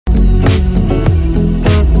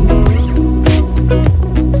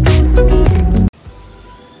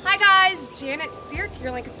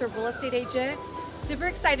estate agent. Super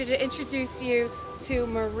excited to introduce you to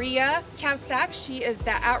Maria Kavsak. She is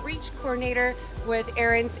the outreach coordinator with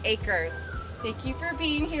Aaron's Acres. Thank you for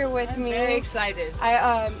being here with me. I'm very excited.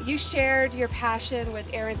 You shared your passion with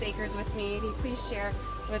Aaron's Acres with me. Can you please share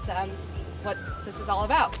with them what this is all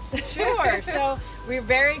about? Sure. So we're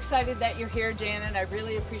very excited that you're here, Janet. I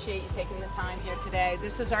really appreciate you taking the time here today.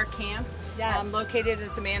 This is our camp, Yes. located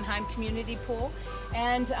at the Mannheim Community Pool.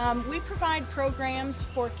 And we provide programs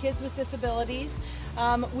for kids with disabilities.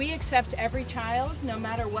 We accept every child, no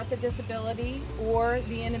matter what the disability or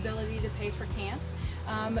the inability to pay for camp.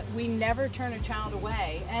 We never turn a child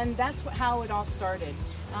away, and that's how it all started.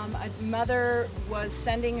 A mother was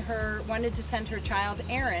wanted to send her child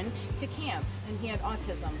Aaron to camp, and he had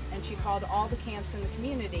autism, and she called all the camps in the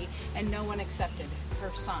community, and no one accepted her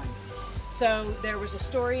son. So there was a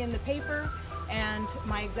story in the paper, and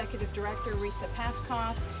my executive director, Risa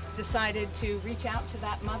Paskoff, decided to reach out to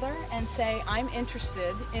that mother and say, I'm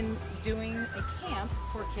interested in doing a camp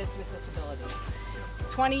for kids with disabilities.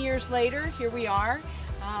 20 years later, here we are.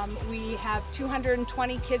 We have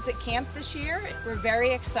 220 kids at camp this year. We're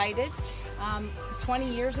very excited.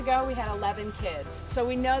 20 years ago, we had 11 kids. So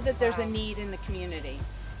we know that there's a need in the community.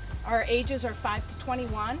 Our ages are 5 to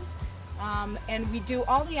 21, and we do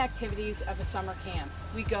all the activities of a summer camp.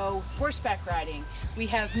 We go horseback riding, we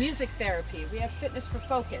have music therapy, we have fitness for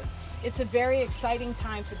focus. It's a very exciting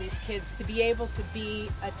time for these kids to be able to be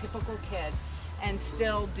a typical kid and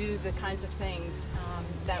still do the kinds of things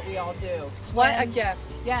that we all do. What a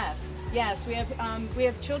gift. Yes, yes. We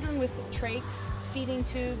have children with trachs, feeding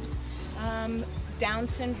tubes, Down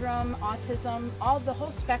syndrome, autism, the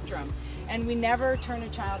whole spectrum, and we never turn a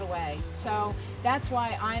child away. So that's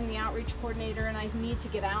why I'm the outreach coordinator, and I need to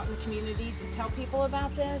get out in the community to tell people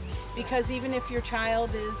about this, because even if your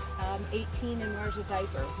child is 18 and wears a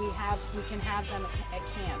diaper, we can have them at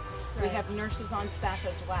camp. Right. We have nurses on staff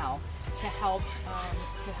as well to help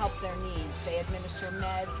their needs. They administer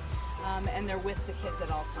meds, and they're with the kids at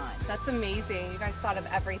all times. That's amazing. You guys thought of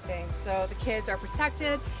everything. So the kids are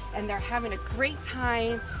protected and they're having a great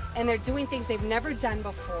time and they're doing things they've never done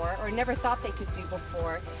before or never thought they could do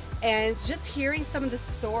before. And just hearing some of the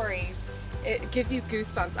stories, it gives you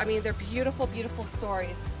goosebumps. I mean, they're beautiful, beautiful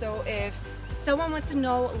stories. So if someone wants to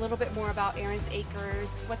know a little bit more about Aaron's Acres,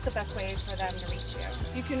 what's the best way for them to reach you?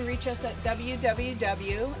 You can reach us at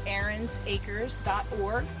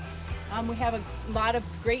www.aaronsacres.org. We have a lot of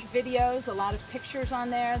great videos, a lot of pictures on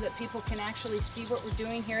there that people can actually see what we're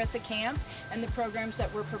doing here at the camp and the programs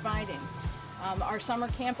that we're providing. Our summer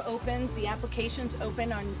camp opens, the applications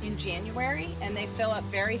open in January, and they fill up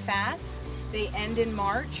very fast. They end in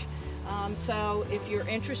March. So if you're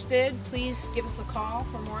interested, please give us a call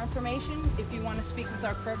for more information. If you want to speak with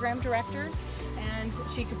our program director, and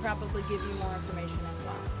she could probably give you more information as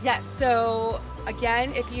well. Yes, so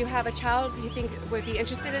again, if you have a child you think would be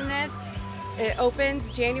interested in this, it opens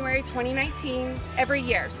January 2019 every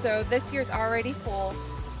year. So this year's already full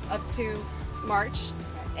up to March.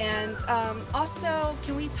 And also,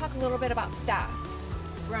 can we talk a little bit about staff?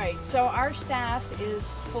 Right, so our staff is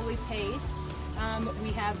fully paid. We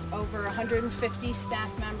have over 150 staff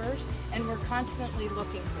members, and we're constantly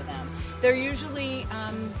looking for them. They're usually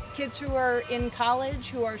kids who are in college,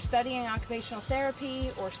 who are studying occupational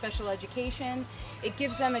therapy or special education. It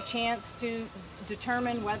gives them a chance to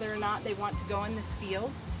determine whether or not they want to go in this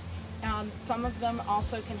field. Some of them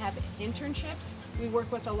also can have internships. We work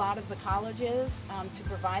with a lot of the colleges to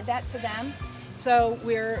provide that to them. So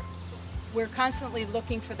we're constantly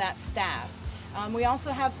looking for that staff. We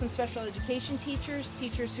also have some special education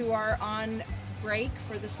teachers who are on break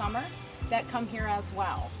for the summer that come here as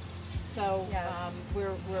well. So Yes.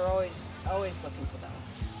 we're always looking for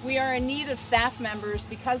those. We are in need of staff members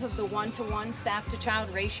because of the one-to-one staff-to-child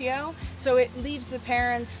ratio. So it leaves the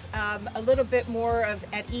parents a little bit more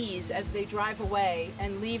at ease as they drive away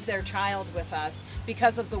and leave their child with us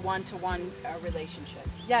because of the one-to-one relationship.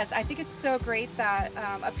 Yes, I think it's so great that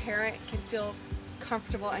a parent can feel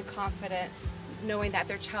comfortable and confident knowing that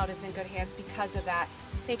their child is in good hands because of that.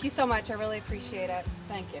 Thank you so much. I really appreciate it.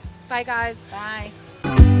 Thank you. Bye, guys. Bye.